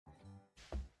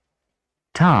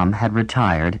Tom had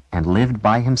retired and lived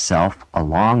by himself a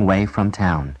long way from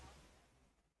town.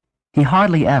 He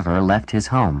hardly ever left his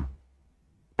home.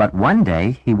 But one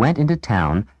day he went into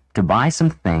town to buy some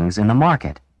things in the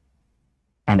market.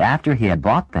 And after he had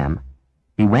bought them,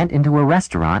 he went into a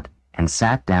restaurant and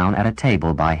sat down at a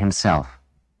table by himself.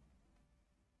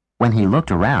 When he looked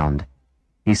around,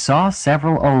 he saw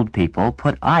several old people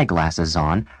put eyeglasses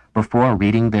on before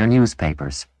reading their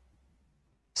newspapers.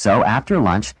 So after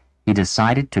lunch, he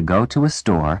decided to go to a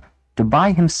store to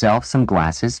buy himself some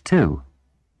glasses too.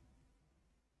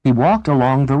 He walked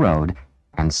along the road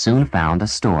and soon found a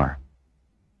store.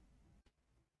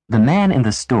 The man in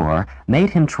the store made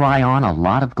him try on a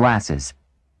lot of glasses,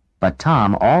 but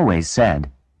Tom always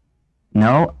said,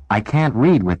 "No, I can't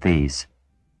read with these."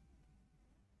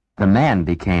 The man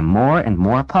became more and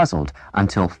more puzzled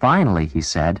until finally he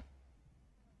said,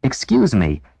 "Excuse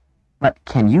me, but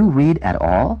can you read at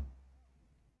all?"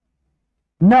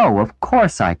 "No, of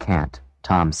course I can't,"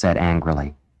 Tom said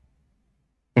angrily.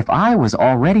 "If I was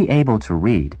already able to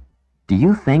read, do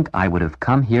you think I would have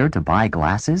come here to buy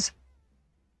glasses?"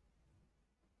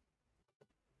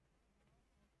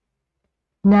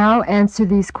 Now answer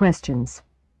these questions.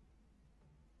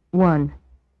 1.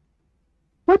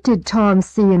 What did Tom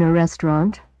see in a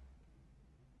restaurant?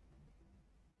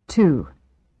 2.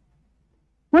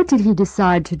 What did he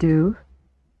decide to do?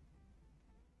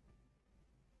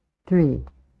 3.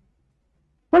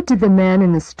 What did the man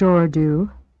in the store do?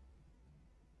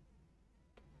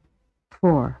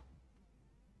 4.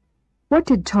 What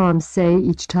did Tom say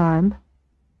each time?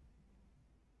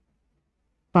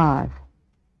 5.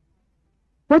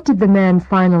 What did the man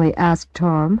finally ask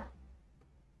Tom?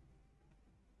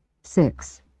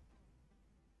 6.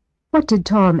 What did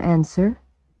Tom answer?